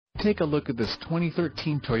Take a look at this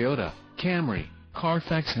 2013 Toyota Camry.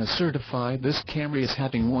 Carfax has certified this Camry as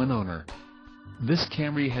having one owner. This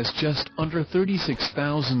Camry has just under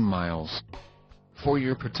 36,000 miles. For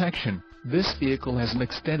your protection, this vehicle has an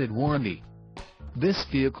extended warranty. This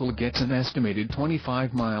vehicle gets an estimated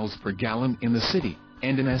 25 miles per gallon in the city,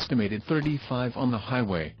 and an estimated 35 on the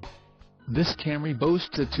highway. This Camry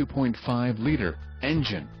boasts a 2.5-liter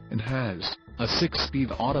engine, and has a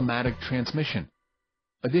 6-speed automatic transmission.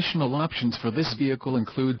 Additional options for this vehicle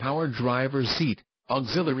include power driver's seat,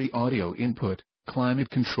 auxiliary audio input,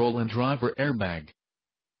 climate control and driver airbag.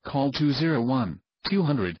 Call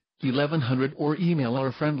 201-200-1100 or email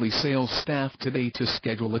our friendly sales staff today to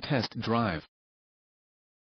schedule a test drive.